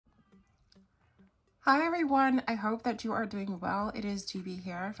Hi everyone, I hope that you are doing well. It is GB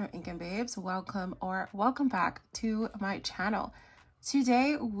here from Ink and Babes. Welcome back to my channel.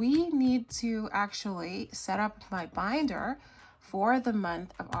 Today we need to actually set up my binder for the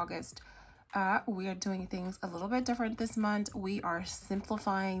month of August. We are doing things a little bit different this month. We are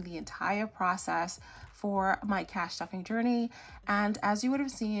simplifying the entire process for my cash stuffing journey. And as you would have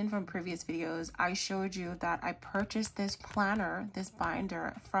seen from previous videos, I showed you that I purchased this planner, this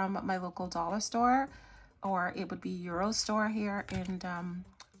binder from my local dollar store, or it would be Euro store here in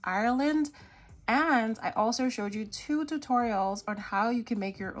Ireland. And I also showed you 2 tutorials on how you can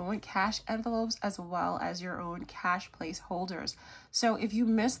make your own cash envelopes as well as your own cash placeholders. So if you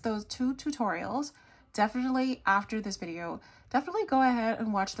missed those 2 tutorials, definitely after this video, definitely go ahead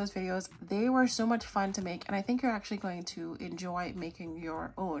and watch those videos. They were so much fun to make, and I think you're actually going to enjoy making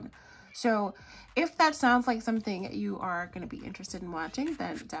your own. So if that sounds like something you are going to be interested in watching,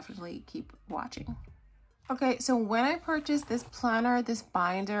 then definitely keep watching. Okay, so when I purchased this planner, this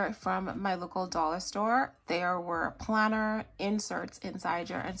binder from my local dollar store, there were planner inserts inside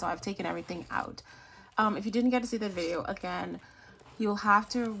here, and so I've taken everything out. If you didn't get to see that video, again, you'll have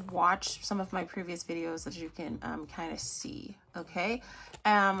to watch some of my previous videos that you can kind of see, okay?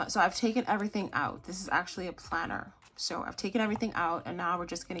 So I've taken everything out. This is actually a planner. So I've taken everything out, and now we're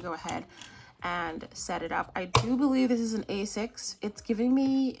just gonna go ahead and set it up. I do believe this is an A6. It's giving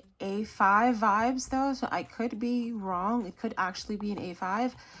me A5 vibes though, so I could be wrong. It could actually be an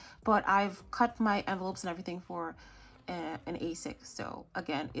A5, but I've cut my envelopes and everything for an A6. So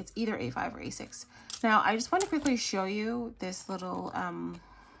again, it's either A5 or A6. Now, I just want to quickly show you this little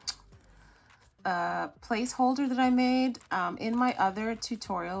placeholder that I made in my other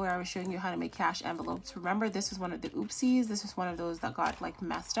tutorial where I was showing you how to make cash envelopes. Remember, this was one of the oopsies. This was one of those that got like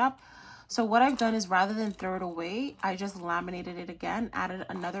messed up. So what I've done is rather than throw it away, I just laminated it again, added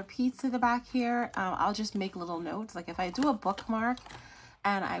another piece to the back here. I'll just make little notes. Like if I do a bookmark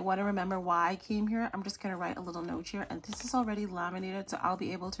and I want to remember why I came here, I'm just going to write a little note here. And this is already laminated, so I'll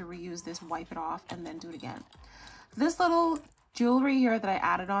be able to reuse this, wipe it off, and then do it again. This little jewelry here that I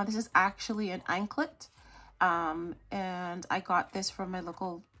added on, this is actually an anklet. And I got this from my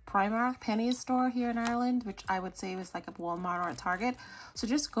local Primark penny store here in Ireland, which I would say was like a Walmart or a Target. So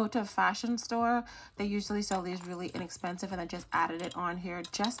just go to a fashion store. They usually sell these really inexpensive, and I just added it on here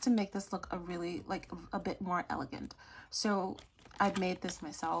just to make this look a bit more elegant. So I've made this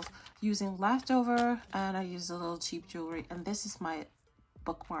myself using leftover, and I used a little cheap jewelry, and this is my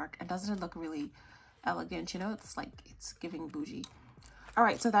bookmark. And doesn't it look really elegant? You know, it's like it's giving bougie. All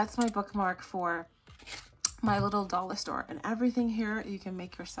right, so that's my bookmark for my little dollar store, and everything here you can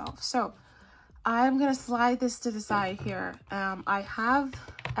make yourself. So I'm gonna slide this to the side here. I have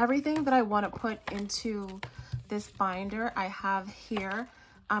everything that I want to put into this binder. I have here.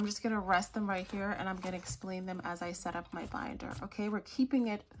 I'm just gonna rest them right here, and I'm gonna explain them as I set up my binder. Okay, we're keeping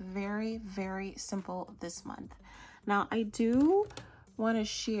it very, very simple this month. Now I do want to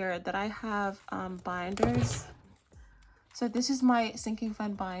share that I have binders. So this is my sinking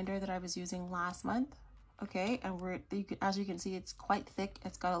fund binder that I was using last month. Okay, and as you can see, it's quite thick.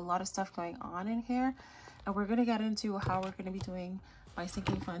 It's got a lot of stuff going on in here, and we're going to get into how we're going to be doing my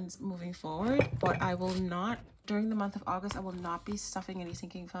sinking funds moving forward. But I will not, during the month of August, I will not be stuffing any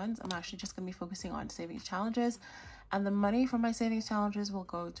sinking funds. I'm actually just going to be focusing on savings challenges, and the money from my savings challenges will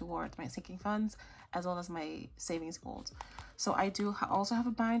go towards my sinking funds as well as my savings goals. So I do also have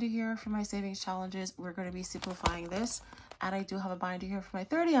a binder here for my savings challenges. We're going to be simplifying this. And I do have a binder here for my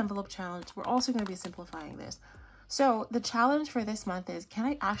 30 envelope challenge. We're also going to be simplifying this. So the challenge for this month is, can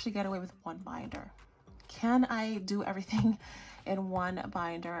I actually get away with one binder? Can I do everything in one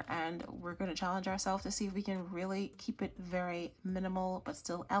binder? And we're going to challenge ourselves to see if we can really keep it very minimal, but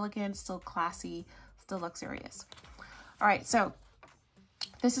still elegant, still classy, still luxurious. All right, so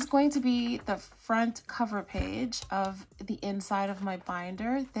this is going to be the front cover page of the inside of my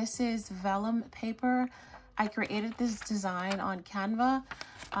binder. This is vellum paper. I created this design on Canva.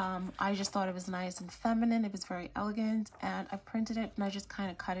 I just thought it was nice and feminine. It was very elegant, and I printed it, and I just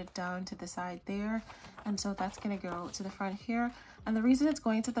kind of cut it down to the side there. And so that's going to go to the front here. And the reason it's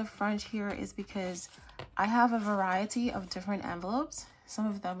going to the front here is because I have a variety of different envelopes. Some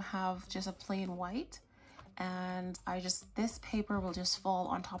of them have just a plain white, and this paper will just fall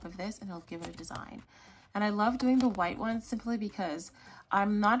on top of this, and it'll give it a design. And I love doing the white ones simply because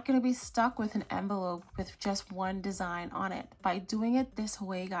I'm not going to be stuck with an envelope with just one design on it. By doing it this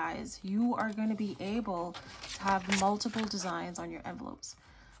way, guys, you are going to be able to have multiple designs on your envelopes,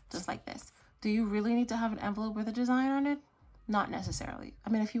 just like this. Do you really need to have an envelope with a design on it? Not necessarily. I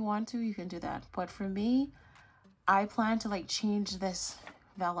mean, if you want to, you can do that. But for me, I plan to like change this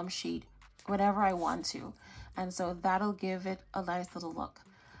vellum sheet whatever I want to. And so that'll give it a nice little look.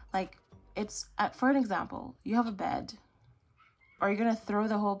 Like it's, for an example, you have a bed. Are you gonna throw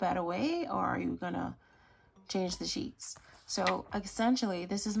the whole bed away, or are you gonna change the sheets? So essentially,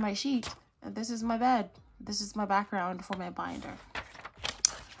 this is my sheet, and this is my bed. This is my background for my binder.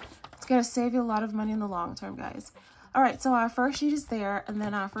 It's gonna save you a lot of money in the long term, guys. All right, so our first sheet is there, and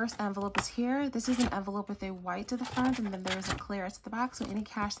then our first envelope is here. This is an envelope with a white to the front, and then there's a clear to the back. So any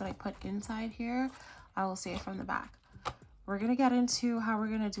cash that I put inside here, I will save from the back. We're gonna get into how we're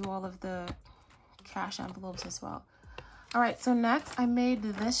gonna do all of the cash envelopes as well. All right, so next I made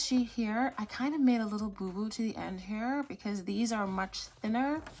this sheet here. I kind of made a little boo-boo to the end here because these are much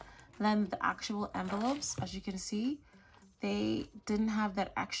thinner than the actual envelopes. As you can see, they didn't have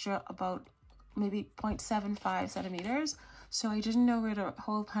that extra about maybe 0.75 centimeters. So I didn't know where to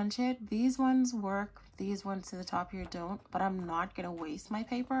hole punch it. These ones work, these ones to the top here don't, but I'm not gonna waste my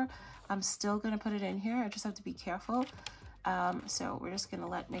paper. I'm still gonna put it in here. I just have to be careful. So we're just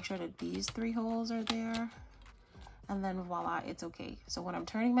gonna make sure that these 3 holes are there. And then voila, it's okay. So when I'm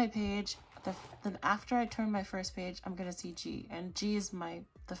turning my page, then after I turn my first page, I'm gonna see G, and G is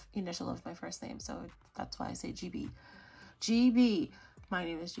the initial of my first name, so that's why I say GB. GB, my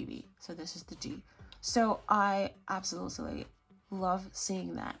name is GB, so this is the G. So I absolutely love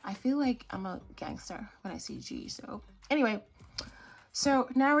seeing that. I feel like I'm a gangster when I see G. So anyway, so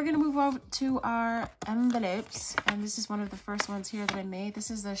now we're gonna move over to our envelopes, and this is one of the first ones here that I made. This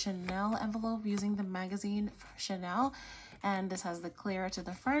is the Chanel envelope using the magazine for Chanel, and this has the clear to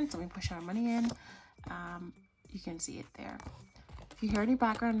the front. So we push our money in. You can see it there. If you hear any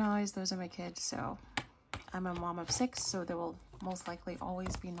background noise, those are my kids. So I'm a mom of 6, so there will most likely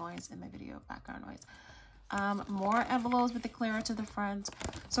always be noise in my video, background noise. More envelopes with the clear to the front.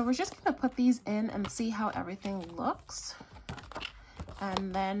 So we're just gonna put these in and see how everything looks.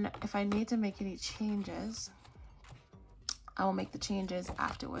 And then if I need to make any changes, I will make the changes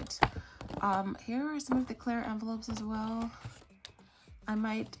afterwards. Here are some of the clear envelopes as well. I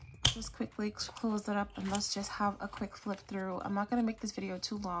might just quickly close that up and let's just have a quick flip through. I'm not gonna make this video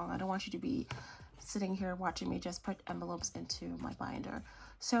too long. I don't want you to be sitting here watching me just put envelopes into my binder.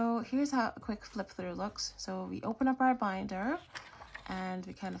 So here's how a quick flip through looks. So we open up our binder and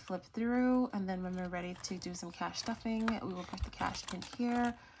we kind of flip through, and then when we're ready to do some cash stuffing, we will put the cash in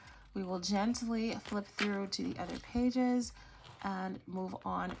here. We will gently flip through to the other pages and move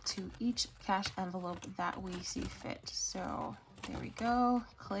on to each cash envelope that we see fit. So there we go,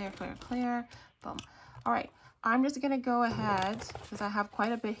 clear, clear, clear, boom. All right, I'm just gonna go ahead because I have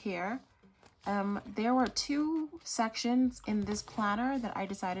quite a bit here. There were 2 sections in this planner that I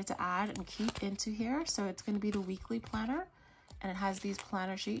decided to add and keep into here. So it's gonna be the weekly planner, and it has these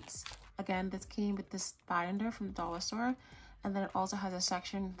planner sheets. Again, this came with this binder from the dollar store. And then it also has a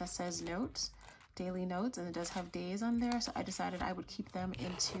section that says notes, daily notes, and it does have days on there. So I decided I would keep them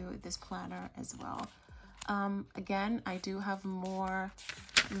into this planner as well. Again, I do have more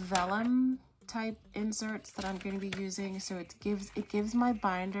vellum type inserts that I'm going to be using. So it gives my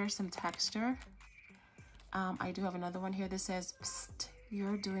binder some texture. I do have another one here that says, "Psst,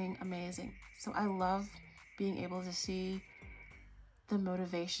 you're doing amazing." So I love being able to see the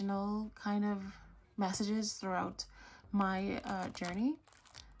motivational kind of messages throughout my journey.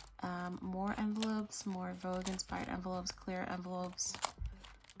 More envelopes, more Vogue inspired envelopes, clear envelopes,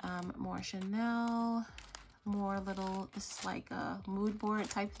 more Chanel, more little, this is like a mood board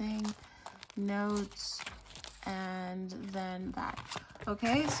type thing, notes, and then that.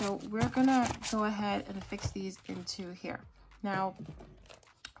 Okay, so we're gonna go ahead and fix these into here. Now,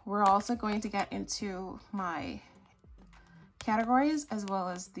 we're also going to get into my categories as well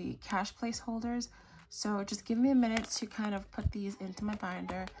as the cash placeholders. So just give me a minute to kind of put these into my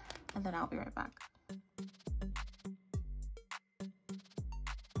binder, and then I'll be right back.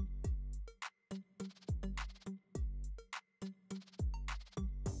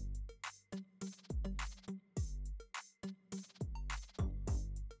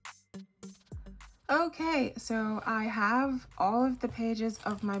 Okay, so I have all of the pages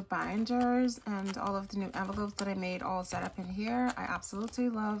of my binders and all of the new envelopes that I made all set up in here. I absolutely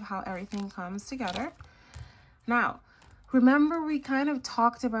love how everything comes together. Now, remember we kind of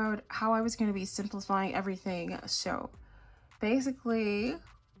talked about how I was going to be simplifying everything. So basically,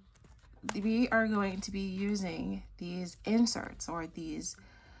 we are going to be using these inserts or these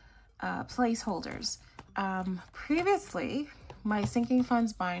placeholders. Previously, my sinking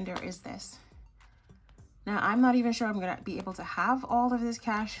funds binder is this. Now, I'm not even sure I'm going to be able to have all of this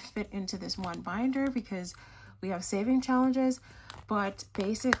cash fit into this one binder because We have saving challenges, but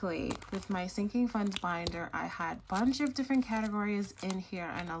basically with my sinking funds binder, I had a bunch of different categories in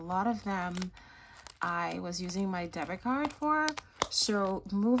here, and a lot of them I was using my debit card for. So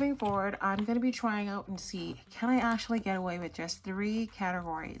moving forward, I'm going to be trying out and see, can I actually get away with just 3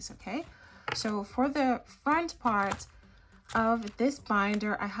 categories? Okay, so for the front part of this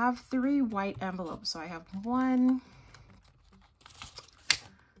binder, I have 3 white envelopes. So I have 1,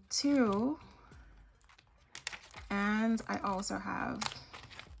 2, and I also have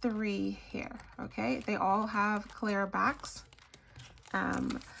 3 here. Okay, they all have clear backs.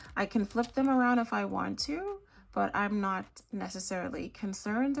 I can flip them around if I want to, but I'm not necessarily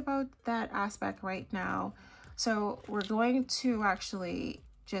concerned about that aspect right now. So we're going to actually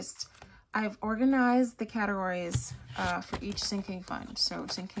just, I've organized the categories for each sinking fund. So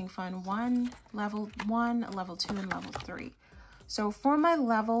sinking fund 1, level 1, level 2, and level 3. So for my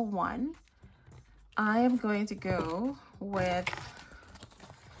level 1, I am going to go with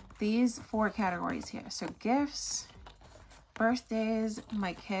these 4 categories here. So gifts, birthdays,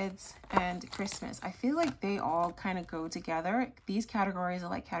 my kids, and Christmas. I feel like they all kind of go together. These categories are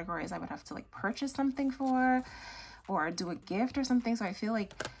like categories I would have to like purchase something for or do a gift or something. So I feel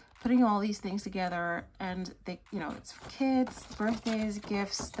like putting all these things together, and they, you know, it's for kids, birthdays,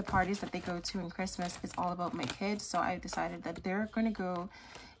 gifts, the parties that they go to, and Christmas is all about my kids. So I decided that they're going to go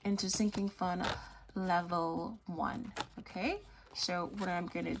into sinking fund level 1. Okay, so what I'm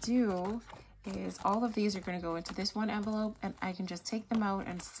going to do is all of these are going to go into this one envelope, and I can just take them out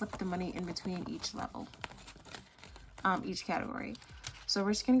and slip the money in between each level, each category. So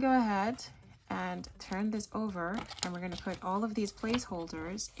we're just going to go ahead and turn this over, and we're going to put all of these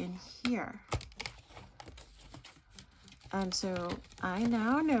placeholders in here. And so I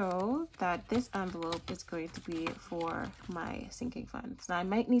now know that this envelope is going to be for my sinking funds. Now I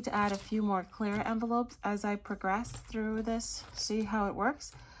might need to add a few more clear envelopes as I progress through this, see how it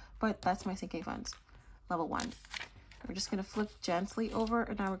works, but that's my sinking funds, level 1. We're just going to flip gently over,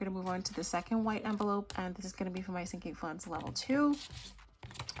 and now we're going to move on to the second white envelope, and this is going to be for my sinking funds level 2.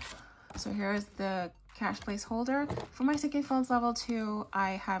 So here's the cash placeholder. For my sinking funds level 2,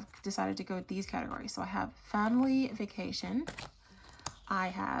 I have decided to go with these categories. So I have family vacation, I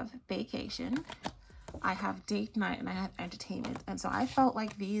have vacation, I have date night, and I have entertainment. And so I felt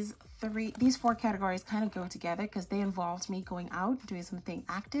like these 4 categories kind of go together because they involved me going out, doing something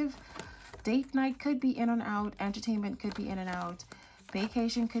active. Date night could be in and out, entertainment could be in and out,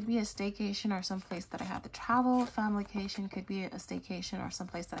 vacation could be a staycation or someplace that I have to travel, family vacation could be a staycation or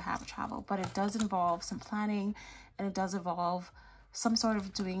someplace that I have to travel, but it does involve some planning, and it does involve some sort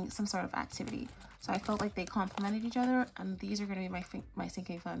of doing some sort of activity. So I felt like they complemented each other, and these are going to be my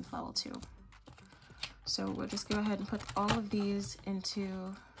sinking funds level 2. So we'll just go ahead and put all of these into,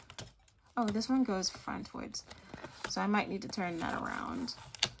 oh, this one goes frontwards, so I might need to turn that around,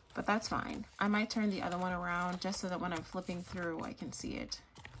 but that's fine. I might turn the other one around just so that when I'm flipping through, I can see it.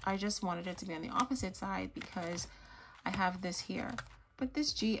 I just wanted it to be on the opposite side because I have this here, but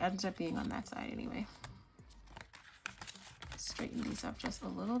this G ends up being on that side anyway. Straighten these up just a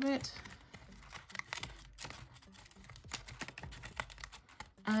little bit.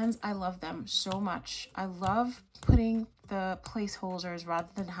 And I love them so much. I love putting the placeholders rather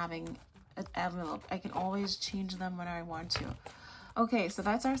than having an envelope. I can always change them when I want to. Okay, so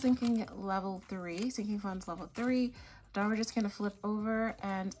that's our sinking level 3, sinking funds level 3. Now we're just going to flip over,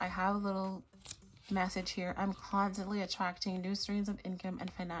 and I have a little message here. I'm constantly attracting new streams of income and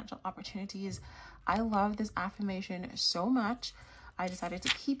financial opportunities. I love this affirmation so much. I decided to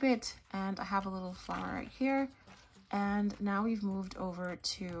keep it, and I have a little flower right here. And now we've moved over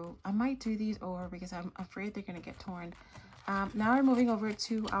to, I might do these over because I'm afraid they're going to get torn. Now we're moving over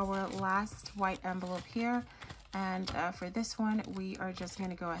to our last white envelope here. And for this one, we are just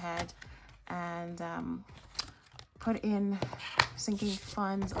going to go ahead and put in sinking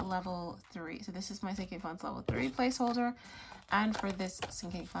funds level 3. So this is my sinking funds level 3 placeholder. And for this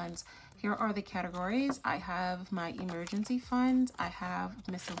sinking funds, here are the categories. I have my emergency fund, I have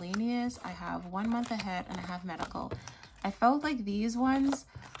miscellaneous, I have 1 month ahead, and I have medical. I felt like these ones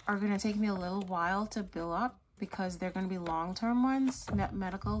are going to take me a little while to build up because they're going to be long-term ones.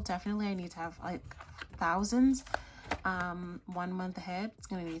 Medical, definitely I need to have like thousands. 1 month ahead, it's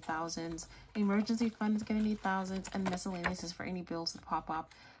going to need thousands. Emergency fund is going to need thousands, and miscellaneous is for any bills that pop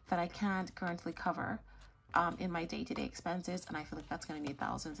up that I can't currently cover in my day-to-day expenses, and I feel like that's going to need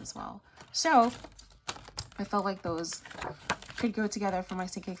thousands as well. So I felt like those could go together for my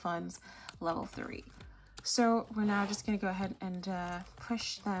sinking funds level 3. So we're now just going to go ahead and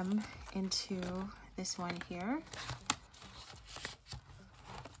push them into this one here.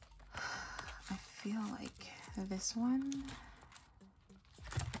 I feel like this one.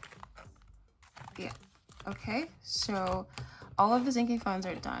 Yeah. Okay, so all of the sinking funds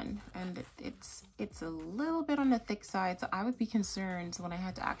are done, and it's a little bit on the thick side, so I would be concerned when I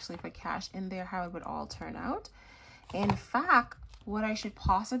had to actually put cash in there how it would all turn out. In fact, what I should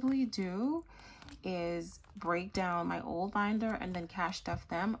possibly do is break down my old binder and then cash stuff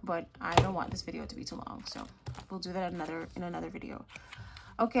them, but I don't want this video to be too long, so we'll do that in another video.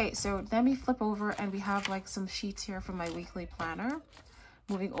 Okay, so let me flip over, and we have like some sheets here from my weekly planner.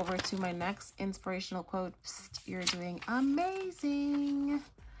 Moving over to my next inspirational quote, you're doing amazing.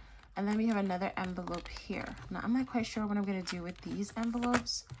 And then we have another envelope here. Now, I'm not quite sure what I'm going to do with these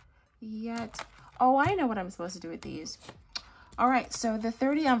envelopes yet. Oh, I know what I'm supposed to do with these. All right, so the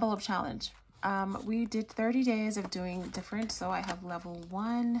 30 envelope challenge. We did 30 days of doing different. So I have level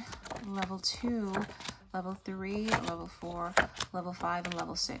 1, level 2, level 3, level 4, level 5, and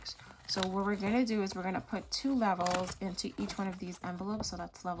level 6. So what we're going to do is we're going to put 2 levels into each one of these envelopes. So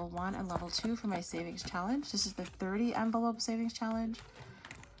that's level 1 and level 2 for my savings challenge. This is the 30 envelope savings challenge,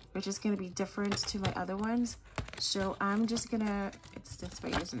 which is going to be different to my other ones. So I'm just going to, it's this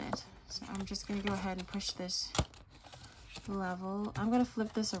way, isn't it? So I'm just going to go ahead and push this level. I'm going to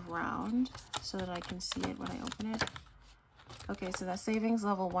flip this around so that I can see it when I open it. Okay, so that's savings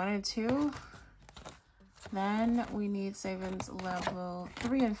level 1 and 2. Then we need savings level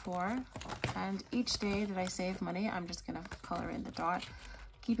 3 and 4. And each day that I save money, I'm just going to color in the dot,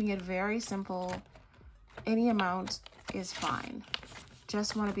 keeping it very simple. Any amount is fine.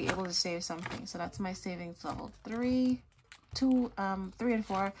 Just want to be able to save something. So that's my savings level 3, 3 and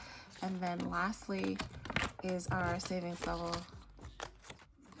 4. And then lastly is our savings level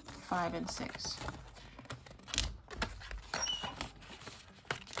 5 and 6.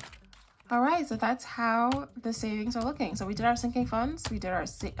 All right, so that's how the savings are looking. So we did our sinking funds. We did our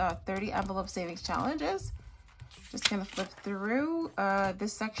 30 envelope savings challenges. Just gonna flip through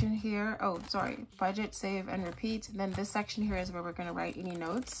this section here. Oh, sorry, budget, save, and repeat. And then this section here is where we're gonna write any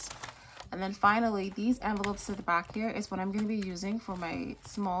notes. And then finally, these envelopes to the back here is what I'm gonna be using for my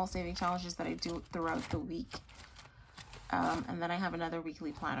small saving challenges that I do throughout the week. And then I have another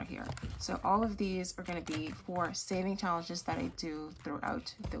weekly planner here. So all of these are gonna be for saving challenges that I do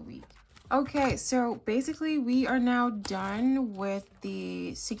throughout the week. Okay, so basically we are now done with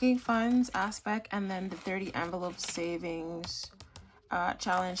the sinking funds aspect and then the 30 envelope savings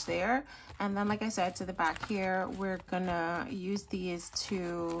challenge there. And then, like I said, to the back here, we're gonna use these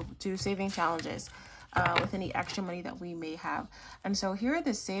to do saving challenges with any extra money that we may have. And so here are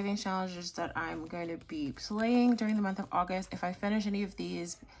the saving challenges that I'm going to be playing during the month of August. If I finish any of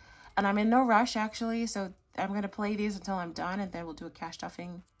these, and I'm in no rush actually, so I'm going to play these until I'm done, and then we'll do a cash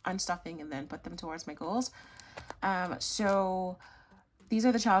stuffing, unstuffing, and then put them towards my goals. So these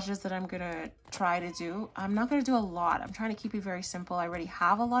are the challenges that I'm going to try to do. I'm not going to do a lot. I'm trying to keep it very simple. I already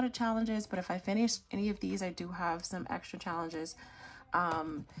have a lot of challenges, but if I finish any of these, I do have some extra challenges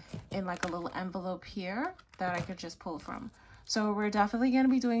in like a little envelope here that I could just pull from. So we're definitely going to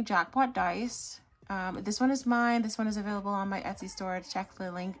be doing Jackpot Dice. This one is mine. This one is available on my Etsy store. Check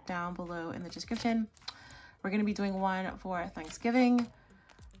the link down below in the description. We're going to be doing one for Thanksgiving.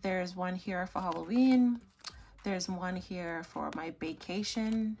 There's one here for Halloween. There's one here for my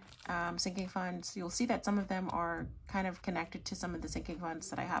vacation sinking funds. You'll see that some of them are kind of connected to some of the sinking funds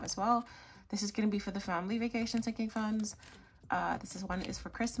that I have as well. This is going to be for the family vacation sinking funds. One is for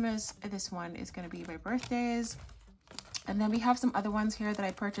Christmas. This one is going to be my birthdays. And then we have some other ones here that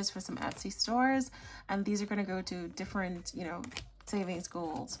I purchased for some Etsy stores. And these are going to go to different, savings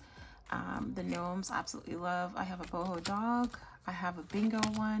goals. The gnomes, absolutely love. I have a boho dog. I have a bingo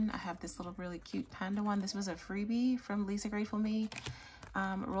one. I have this little really cute panda one. This was a freebie from Lisa Grateful Me.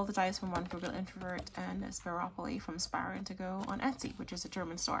 Roll the Dice from One Frugal Introvert, and Spiropoly from Spiron to Go on Etsy, which is a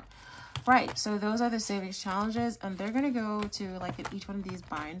German store. Right, so those are the savings challenges, and they're going to go to like in each one of these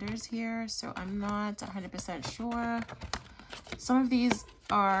binders here. So I'm not 100% sure. Some of these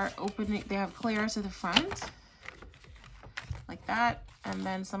are opening, they have clear to the front, like that. And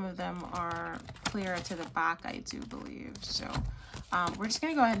then some of them are clear to the back, I do believe. So we're just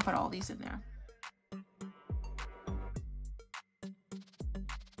going to go ahead and put all these in there.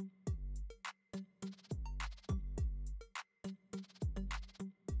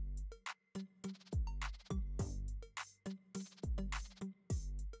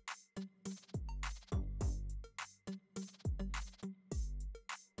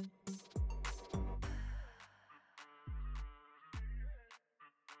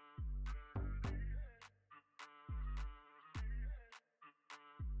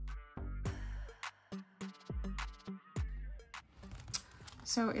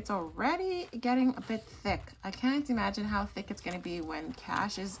 So it's already getting a bit thick. I can't imagine how thick it's going to be when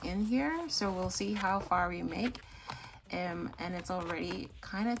cash is in here. So we'll see how far we make. And it's already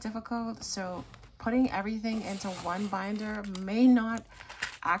kind of difficult. So putting everything into one binder may not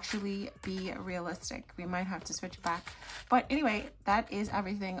actually be realistic. We might have to switch back. But anyway, that is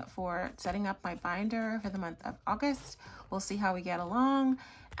everything for setting up my binder for the month of August. We'll see how we get along.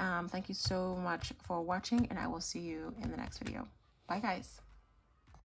 Thank you so much for watching, and I will see you in the next video. Bye guys.